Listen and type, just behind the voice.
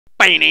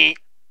Beanie,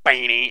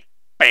 beanie,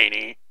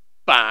 beanie.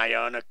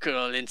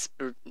 Bionicle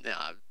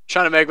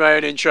trying to make my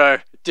own intro.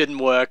 It didn't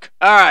work.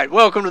 Alright,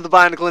 welcome to the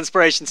Bionicle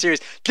Inspiration Series.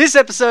 This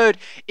episode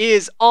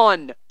is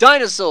on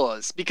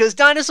dinosaurs, because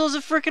dinosaurs are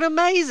freaking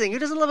amazing. Who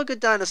doesn't love a good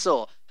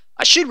dinosaur?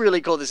 I should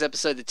really call this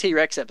episode the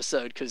T-Rex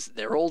episode, because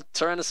they're all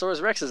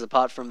Tyrannosaurus Rexes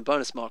apart from the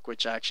bonus mock,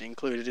 which I actually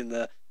included in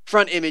the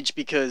front image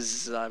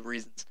because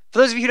reasons. For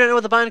those of you who don't know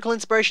what the Bionicle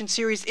Inspiration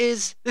Series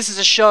is, this is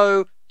a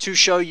show to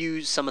show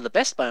you some of the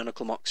best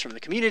Bionicle mocks from the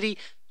community,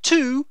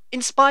 to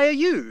inspire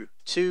you,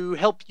 to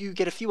help you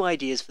get a few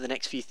ideas for the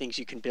next few things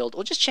you can build,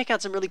 or just check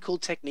out some really cool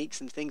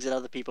techniques and things that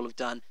other people have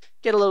done,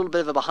 get a little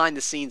bit of a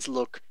behind-the-scenes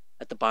look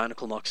at the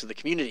Bionicle mocks of the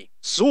community.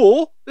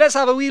 So, let's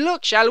have a wee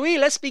look, shall we?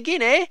 Let's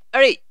begin, eh?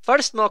 Alright,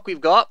 first mock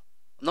we've got,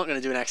 I'm not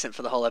going to do an accent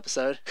for the whole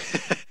episode.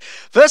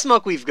 First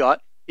mock we've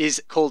got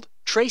is called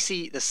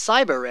Tracy the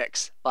Cyber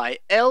Rex by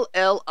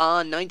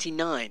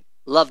LLR99.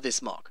 Love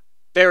this mock.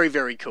 Very,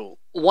 very cool.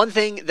 One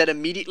thing that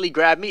immediately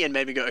grabbed me and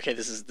made me go, okay,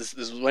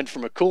 this went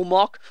from a cool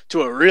mock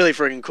to a really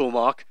freaking cool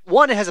mock.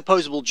 One, it has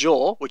opposable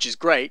jaw, which is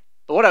great,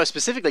 but what I was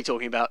specifically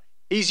talking about,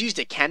 he's used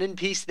a cannon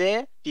piece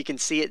there. You can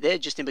see it there,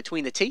 just in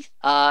between the teeth,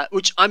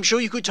 which I'm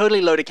sure you could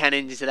totally load a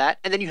cannon into that,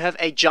 and then you have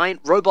a giant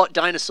robot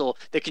dinosaur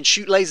that can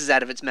shoot lasers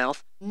out of its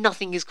mouth.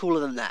 Nothing is cooler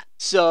than that.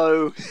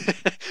 So,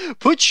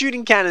 put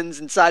shooting cannons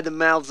inside the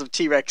mouths of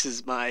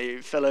T-Rexes, my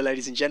fellow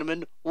ladies and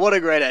gentlemen. What a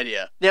great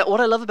idea. Now,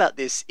 what I love about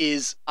this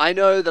is, I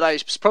know that I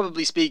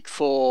probably speak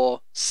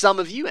for some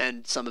of you,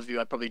 and some of you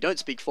I probably don't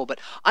speak for,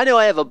 but I know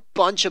I have a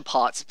bunch of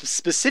parts,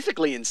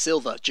 specifically in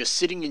silver, just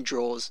sitting in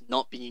drawers,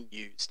 not being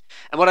used.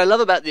 And what I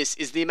love about this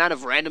is the amount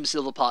of random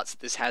silver parts that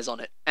this has on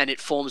it, and it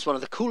forms one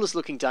of the coolest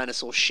looking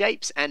dinosaur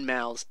shapes and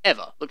mouths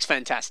ever. Looks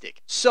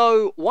fantastic.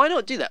 So why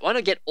not do that? Why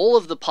not get all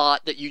of the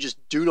part that you just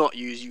do not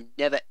use, you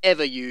never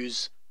ever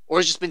use, or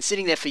has just been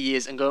sitting there for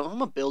years, and go, I'm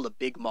gonna build a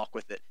big mock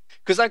with it.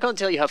 Because I can't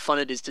tell you how fun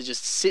it is to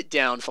just sit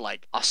down for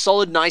like a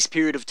solid nice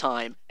period of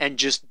time and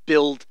just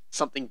build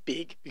something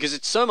big, because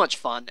it's so much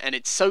fun and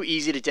it's so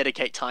easy to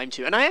dedicate time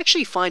to. And I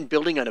actually find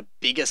building on a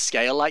bigger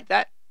scale like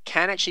that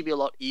can actually be a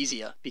lot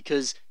easier,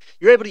 because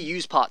you're able to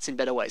use parts in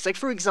better ways. Like,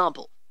 for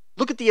example,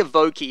 look at the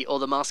Evoke or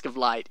the Mask of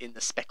Light in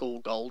the speckle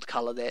gold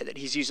color there that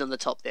he's used on the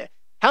top there.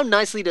 How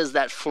nicely does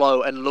that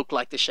flow and look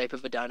like the shape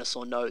of a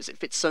dinosaur nose? It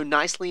fits so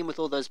nicely in with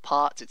all those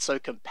parts. It's so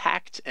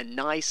compact and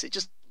nice. It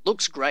just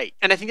looks great.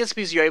 And I think that's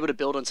because you're able to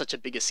build on such a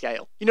bigger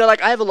scale. You know,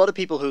 like, I have a lot of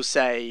people who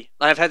say,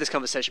 I've had this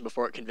conversation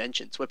before at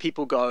conventions, where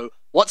people go,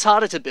 what's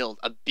harder to build,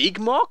 a big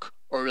mock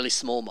or a really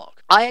small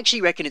mock? I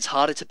actually reckon it's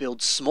harder to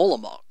build smaller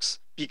mocks,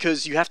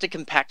 because you have to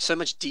compact so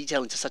much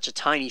detail into such a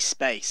tiny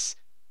space,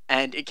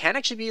 and it can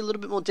actually be a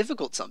little bit more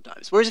difficult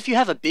sometimes. Whereas if you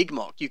have a big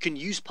mock, you can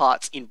use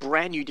parts in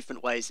brand new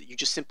different ways that you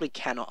just simply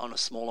cannot on a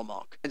smaller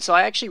mock. And so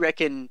I actually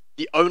reckon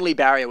the only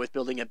barrier with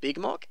building a big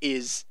mock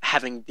is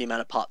having the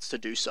amount of parts to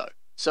do so.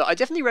 So I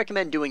definitely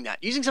recommend doing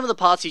that. Using some of the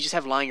parts you just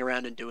have lying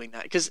around and doing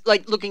that. Because,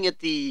 like, looking at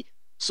the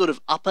sort of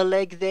upper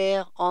leg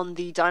there on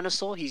the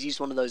dinosaur, he's used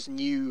one of those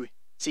new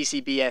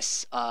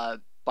CCBS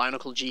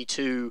Bionicle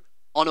G2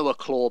 onto a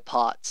claw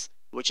parts,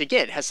 which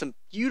again has some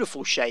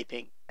beautiful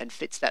shaping and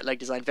fits that leg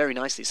design very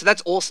nicely. So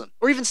that's awesome.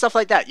 Or even stuff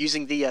like that,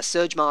 using the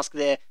Surge mask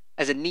there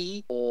as a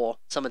knee, or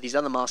some of these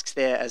other masks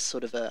there as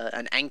sort of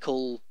an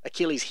ankle,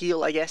 Achilles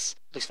heel, I guess.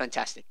 Looks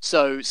fantastic.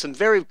 So some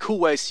very cool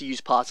ways to use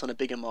parts on a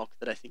bigger mock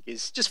that I think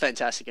is just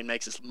fantastic and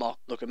makes this mock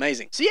look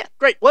amazing. So yeah,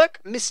 great work,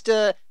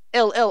 Mr.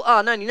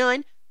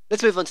 LLR99.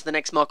 Let's move on to the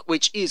next mock,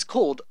 which is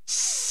called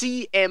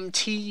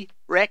CMT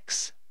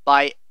Rex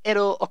by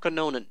Ero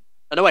Okononen.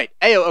 Oh no, wait,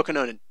 Ao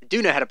Okononen. I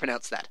do know how to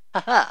pronounce that.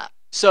 Haha.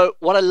 So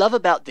what I love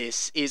about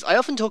this is, I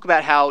often talk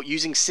about how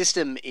using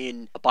system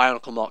in a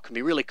Bionicle mock can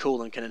be really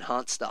cool and can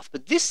enhance stuff,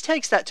 but this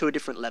takes that to a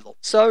different level.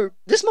 So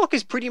this mock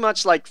is pretty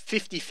much like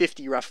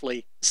 50-50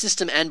 roughly,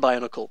 system and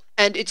Bionicle.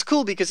 And it's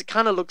cool because it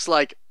kind of looks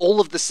like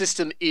all of the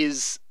system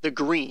is the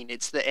green.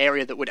 It's the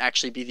area that would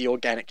actually be the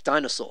organic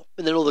dinosaur.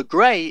 And then all the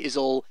grey is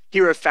all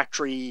Hero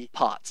Factory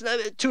parts.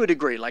 To a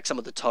degree, like some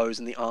of the toes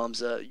and the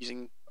arms are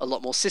using a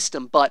lot more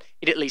system, but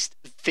it at least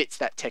fits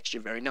that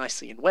texture very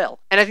nicely and well.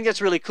 And I think that's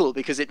really cool,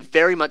 because it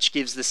very much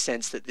gives the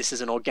sense that this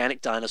is an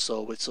organic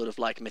dinosaur with sort of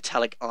like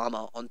metallic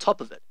armor on top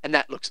of it. And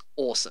that looks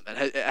awesome. And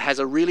it has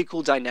a really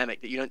cool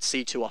dynamic that you don't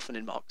see too often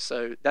in mocks.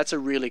 So that's a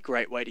really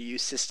great way to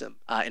use system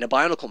in a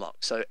Bionicle mock.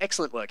 So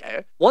excellent work,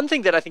 Ao. One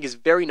thing that I think is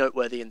very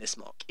noteworthy in this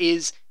mock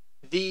is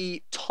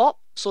the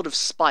top sort of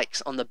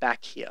spikes on the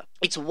back here.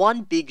 It's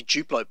one big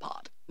Duplo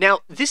part.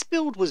 Now, this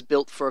build was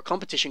built for a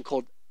competition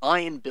called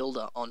Iron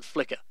Builder on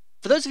Flickr.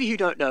 For those of you who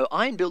don't know,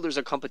 Iron Builder is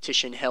a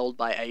competition held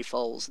by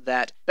AFOLs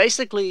that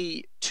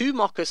basically two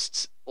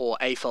mockists, or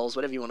AFOLs,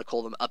 whatever you want to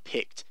call them, are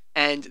picked,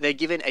 and they're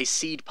given a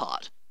seed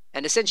part.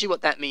 And essentially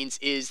what that means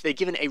is they're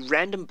given a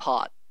random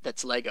part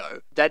that's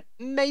Lego that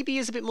maybe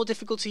is a bit more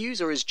difficult to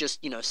use, or is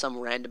just, you know, some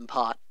random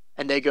part.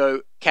 And they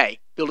go, okay,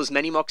 build as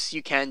many mocks as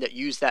you can that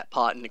use that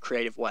part in a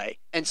creative way.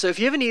 And so if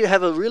you ever need to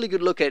have a really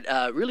good look at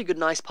really good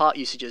nice part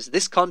usages,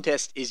 this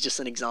contest is just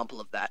an example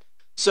of that.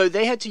 So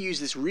they had to use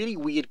this really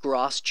weird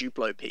grass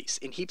Duplo piece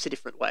in heaps of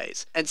different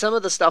ways. And some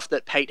of the stuff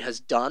that Pate has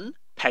done,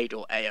 Pate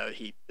or Ao,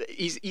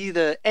 he's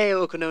either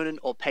Ao Okononen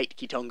or Pate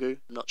Kitongu.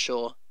 I'm not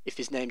sure if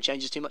his name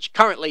changes too much.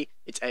 Currently,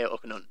 it's Ao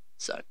Okononen.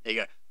 So there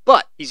you go.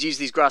 But he's used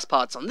these grass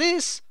parts on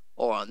this,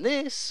 or on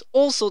this,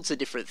 all sorts of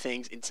different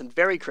things in some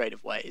very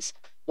creative ways.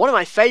 One of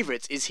my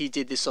favorites is he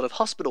did this sort of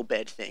hospital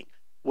bed thing,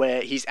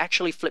 where he's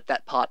actually flipped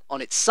that part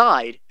on its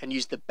side and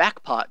used the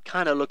back part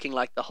kind of looking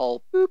like the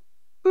whole boop,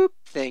 boop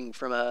thing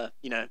from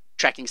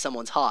tracking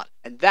someone's heart.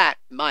 And that,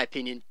 in my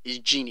opinion, is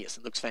genius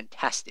and looks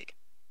fantastic.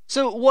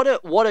 So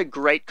what a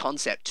great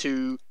concept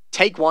to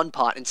take one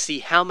part and see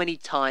how many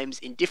times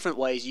in different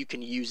ways you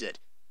can use it.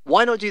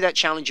 Why not do that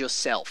challenge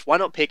yourself? Why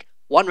not pick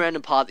one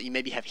random part that you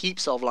maybe have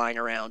heaps of lying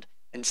around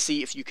and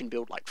see if you can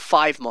build like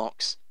 5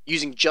 mocks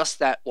using just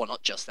that, well,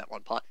 not just that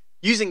one part,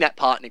 using that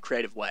part in a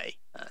creative way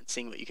and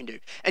seeing what you can do.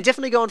 And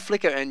definitely go on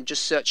Flickr and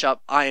just search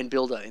up Iron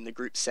Builder in the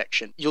group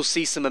section. You'll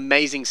see some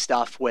amazing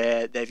stuff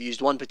where they've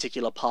used one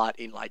particular part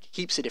in like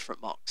heaps of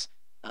different mocks.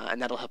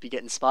 And that'll help you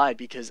get inspired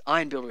because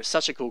Iron Builder is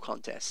such a cool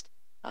contest.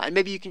 And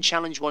maybe you can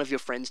challenge one of your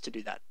friends to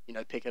do that. You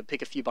know, pick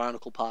a few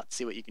Bionicle parts,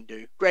 see what you can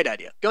do. Great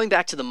idea. Going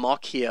back to the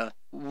mock here,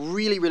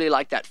 really, really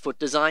like that foot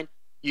design,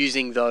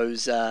 using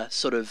those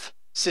sort of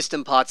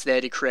system parts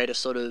there to create a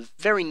sort of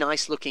very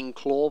nice looking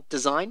claw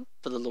design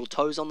for the little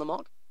toes on the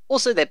mock.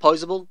 Also, they're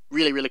posable.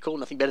 Really, really cool.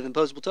 Nothing better than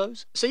posable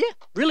toes. So yeah,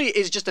 really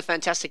is just a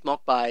fantastic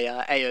mock by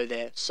Ao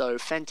there. So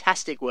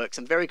fantastic work.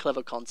 Some very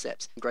clever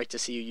concepts. Great to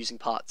see you using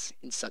parts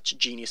in such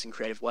genius and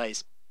creative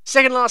ways.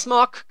 Second last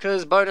mock,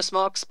 because bonus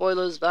mock,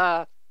 spoilers,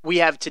 we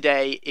have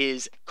today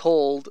is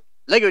called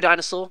Lego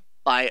Dinosaur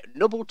by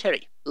Noble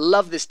Terry.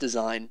 Love this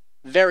design.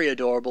 Very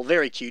adorable,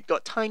 very cute.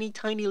 Got tiny,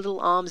 tiny little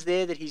arms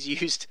there that he's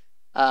used,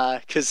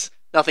 because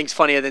nothing's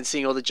funnier than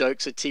seeing all the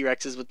jokes of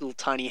T-Rexes with little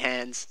tiny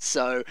hands.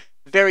 So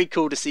very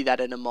cool to see that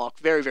in a mock.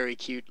 Very, very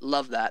cute.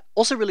 Love that.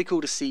 Also really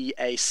cool to see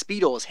a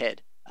Speedor's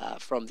head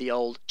from the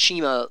old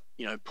Chima,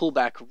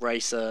 pullback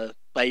racer,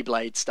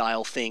 Beyblade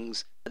style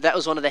things. That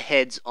was one of the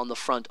heads on the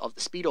front of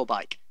the Speedor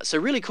bike. So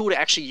really cool to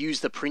actually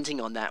use the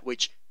printing on that,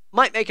 which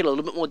might make it a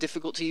little bit more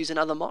difficult to use in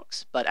other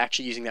mocks, but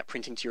actually using that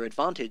printing to your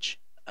advantage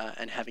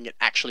and having it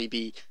actually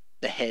be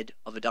the head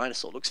of a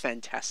dinosaur looks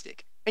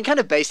fantastic. And kind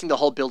of basing the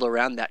whole build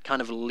around that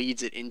kind of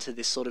leads it into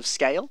this sort of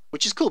scale,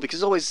 which is cool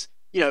because always,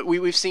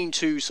 we've seen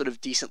 2 sort of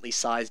decently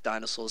sized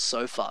dinosaurs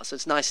so far, so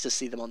it's nice to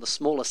see them on the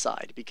smaller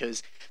side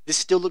because this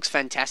still looks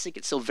fantastic.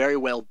 It's still very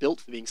well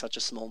built for being such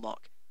a small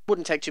mock.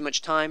 Wouldn't take too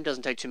much time,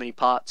 doesn't take too many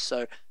parts,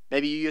 so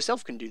maybe you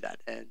yourself can do that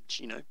and,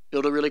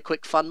 build a really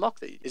quick, fun mock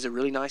that is a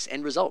really nice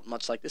end result,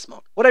 much like this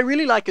mock. What I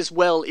really like as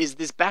well is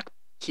this back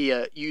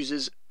here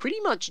uses pretty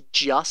much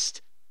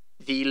just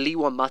the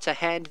Liwamata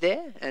hand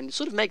there and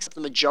sort of makes up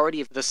the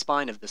majority of the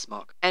spine of this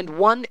mock. And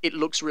one, it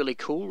looks really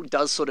cool,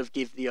 does sort of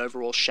give the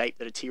overall shape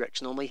that a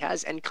T-Rex normally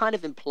has and kind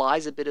of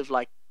implies a bit of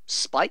like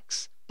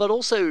spikes, but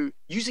also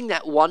using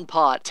that one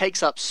part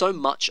takes up so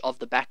much of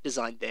the back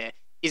design there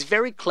is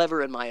very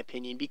clever in my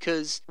opinion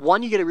because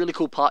 1, you get a really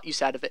cool part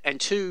use out of it, and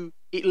 2,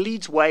 it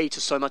leads way to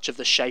so much of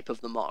the shape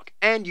of the mock,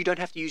 and you don't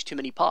have to use too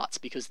many parts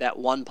because that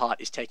one part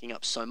is taking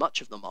up so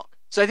much of the mock.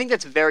 So I think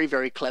that's very,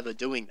 very clever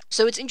doing that.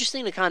 So it's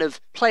interesting to kind of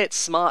play it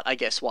smart, I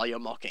guess, while you're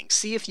mocking.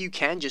 See if you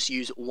can just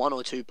use 1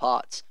 or 2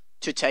 parts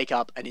to take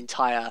up an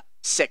entire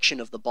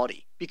section of the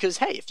body. Because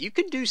hey, if you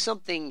can do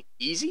something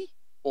easy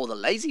or the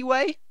lazy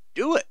way,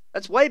 do it.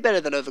 That's way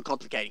better than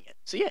overcomplicating it.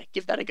 So yeah,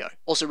 give that a go.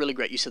 Also really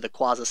great use of the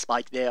quasar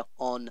spike there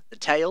on the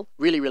tail.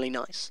 Really, really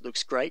nice.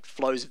 Looks great.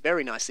 Flows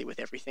very nicely with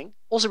everything.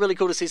 Also really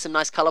cool to see some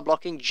nice color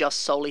blocking,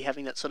 just solely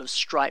having that sort of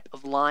stripe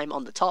of lime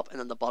on the top and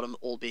then the bottom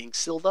all being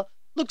silver.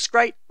 Looks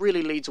great.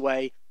 Really leads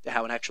way to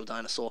how an actual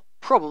dinosaur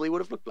probably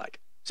would have looked like.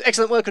 So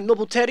excellent work on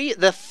Noble Teddy.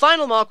 The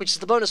final mark, which is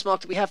the bonus mark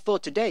that we have for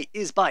today,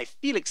 is by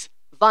Felix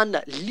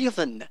van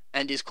Lieven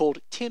and is called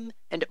Tim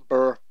and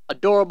Burr.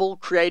 Adorable,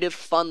 creative,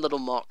 fun little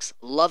mocks.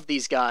 Love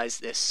these guys.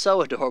 They're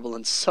so adorable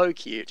and so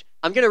cute.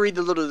 I'm going to read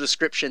the little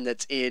description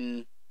that's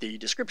in the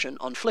description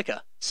on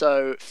Flickr.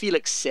 So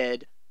Felix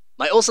said,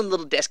 "My awesome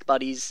little desk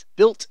buddies,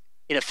 built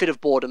in a fit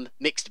of boredom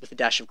mixed with a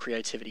dash of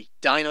creativity.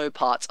 Dino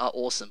parts are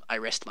awesome. I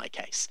rest my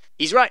case."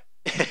 He's right.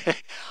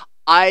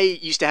 I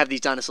used to have these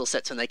dinosaur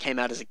sets when they came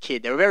out as a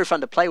kid. They were very fun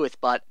to play with,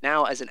 but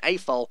now as an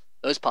AFOL,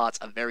 those parts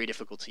are very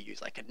difficult to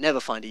use. I could never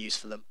find a use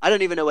for them. I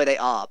don't even know where they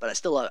are, but I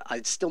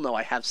still know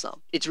I have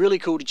some. It's really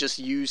cool to just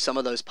use some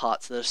of those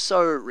parts that are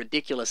so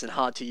ridiculous and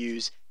hard to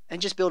use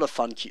and just build a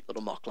fun, cute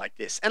little mock like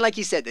this. And like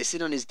he said, they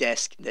sit on his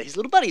desk. They're his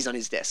little buddies on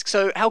his desk.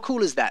 So how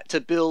cool is that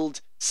to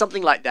build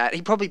something like that?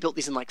 He probably built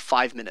these in like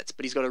 5 minutes,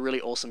 but he's got a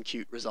really awesome,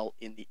 cute result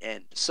in the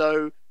end.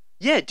 So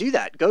yeah, do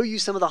that. Go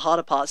use some of the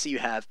harder parts that you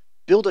have.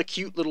 Build a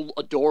cute little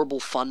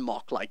adorable fun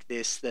mock like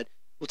this that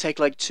will take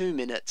like 2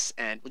 minutes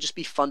and will just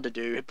be fun to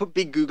do. Put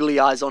big googly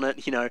eyes on it,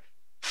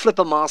 flip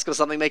a mask or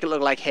something, make it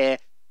look like hair.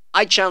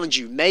 I challenge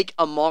you, make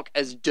a mock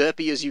as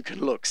derpy as you can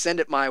look. Send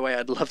it my way,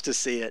 I'd love to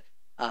see it.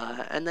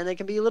 And then it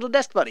can be a little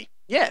desk buddy.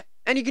 Yeah,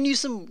 and you can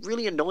use some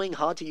really annoying,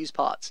 hard to use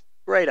parts.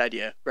 Great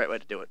idea. Great way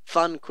to do it.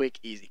 Fun, quick,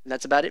 easy. And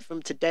that's about it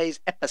from today's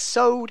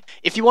episode.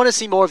 If you want to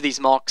see more of these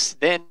mocks,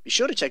 then be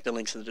sure to check the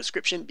links in the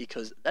description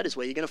because that is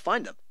where you're going to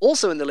find them.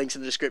 Also in the links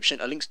in the description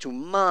are links to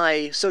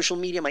my social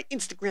media, my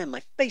Instagram,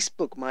 my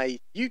Facebook, my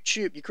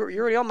YouTube.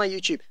 You're already on my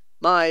YouTube.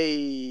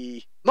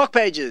 My mock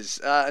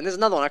pages. And there's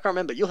another one, I can't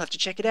remember. You'll have to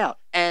check it out.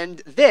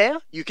 And there,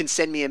 you can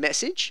send me a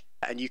message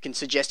and you can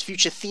suggest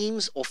future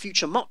themes or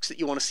future mocks that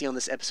you want to see on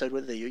this episode,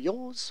 whether they're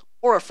yours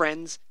or a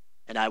friend's,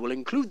 and I will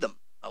include them.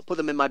 I'll put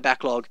them in my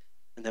backlog,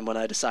 and then when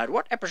I decide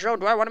what episode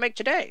do I want to make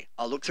today,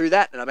 I'll look through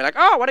that, and I'll be like,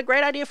 oh, what a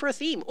great idea for a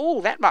theme.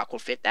 Oh, that mock will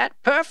fit that.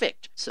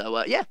 Perfect.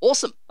 So, yeah,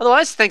 awesome.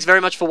 Otherwise, thanks very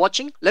much for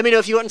watching. Let me know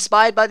if you got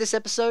inspired by this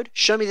episode.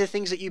 Show me the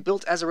things that you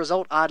built as a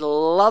result. I'd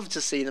love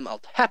to see them.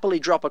 I'll happily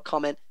drop a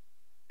comment.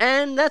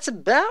 And that's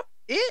about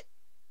it.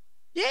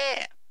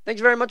 Yeah.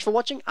 Thanks very much for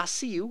watching. I'll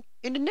see you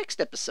in the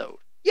next episode.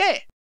 Yeah.